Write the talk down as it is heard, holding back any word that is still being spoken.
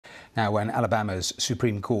Now, when Alabama's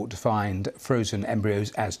Supreme Court defined frozen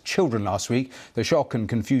embryos as children last week, the shock and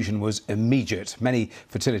confusion was immediate. Many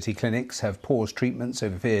fertility clinics have paused treatments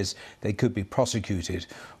over fears they could be prosecuted.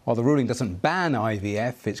 While the ruling doesn't ban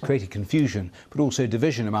IVF, it's created confusion, but also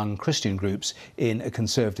division among Christian groups in a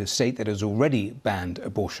conservative state that has already banned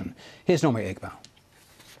abortion. Here's Naomi Iqbal.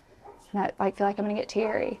 I feel like I'm going to get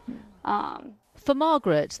teary. For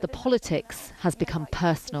Margaret, the politics has become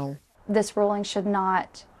personal. This ruling should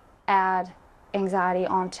not add anxiety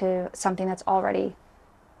onto something that's already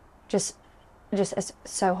just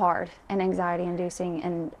so hard and anxiety-inducing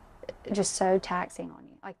and just so taxing on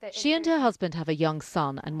you. She and her husband have a young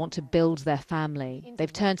son and want to build their family.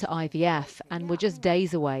 They've turned to IVF and were just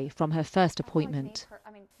days away from her first appointment.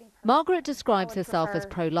 Margaret describes herself as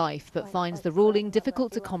pro-life but finds the ruling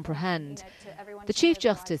difficult to comprehend. The Chief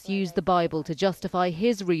Justice used the Bible to justify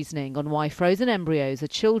his reasoning on why frozen embryos are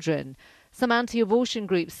children. Some anti-abortion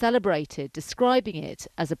groups celebrated, describing it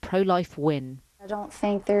as a pro-life win. I don't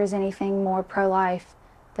think there's anything more pro-life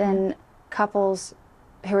than couples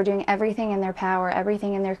who are doing everything in their power,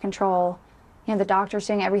 everything in their control. You know, the doctors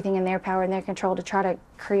doing everything in their power and their control to try to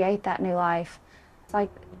create that new life. It's like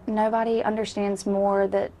nobody understands more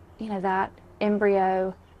that, you know, that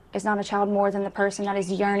embryo is not a child more than the person that is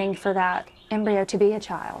yearning for that embryo to be a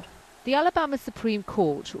child. The Alabama Supreme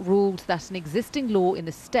Court ruled that an existing law in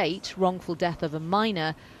the state, wrongful death of a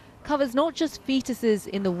minor, covers not just fetuses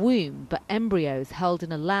in the womb, but embryos held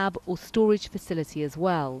in a lab or storage facility as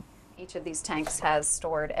well. Each of these tanks has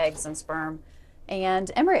stored eggs and sperm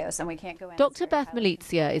and embryos, and we can't go in. Dr. Beth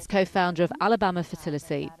Malizia is co-founder of Alabama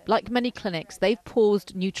Fertility. Like many clinics, they've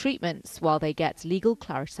paused new treatments while they get legal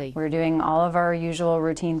clarity. We're doing all of our usual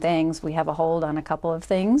routine things. We have a hold on a couple of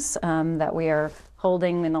things that we are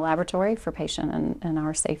holding in the laboratory for patient and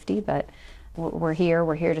our safety, but we're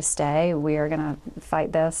here to stay. We are going to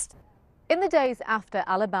fight this. In the days after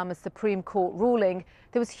Alabama's Supreme Court ruling,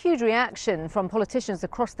 there was huge reaction from politicians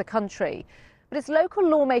across the country. But it's local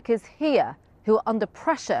lawmakers here who are under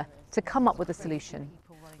pressure to come up with a solution.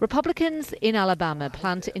 Republicans in Alabama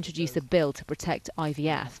plan to introduce a bill to protect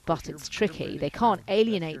IVF, but it's tricky. They can't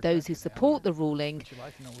alienate those who support the ruling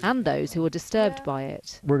and those who are disturbed by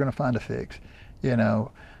it. We're going to find a fix. You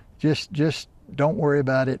know, just don't worry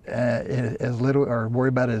about it as little, or worry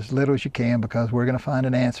about it as little as you can, because we're going to find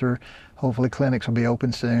an answer. Hopefully clinics will be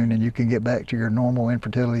open soon and you can get back to your normal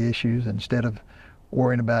infertility issues instead of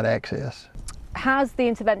worrying about access. Has the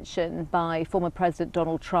intervention by former President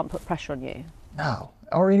Donald Trump put pressure on you? No,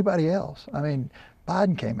 or anybody else. I mean,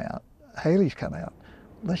 Biden came out, Haley's come out.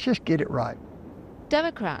 Let's just get it right.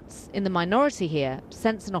 Democrats in the minority here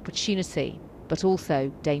sense an opportunity, but also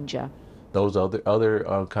danger. Those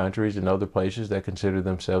other countries and other places that consider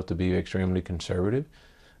themselves to be extremely conservative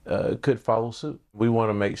could follow suit. We want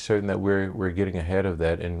to make certain that we're getting ahead of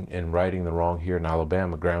that and righting the wrong here in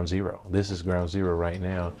Alabama, ground zero. This is ground zero right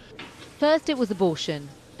now. First it was abortion,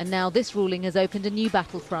 and now this ruling has opened a new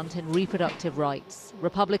battlefront in reproductive rights.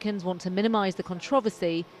 Republicans want to minimize the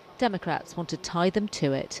controversy, Democrats want to tie them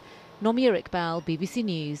to it. Naomi Iqbal, BBC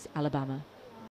News, Alabama.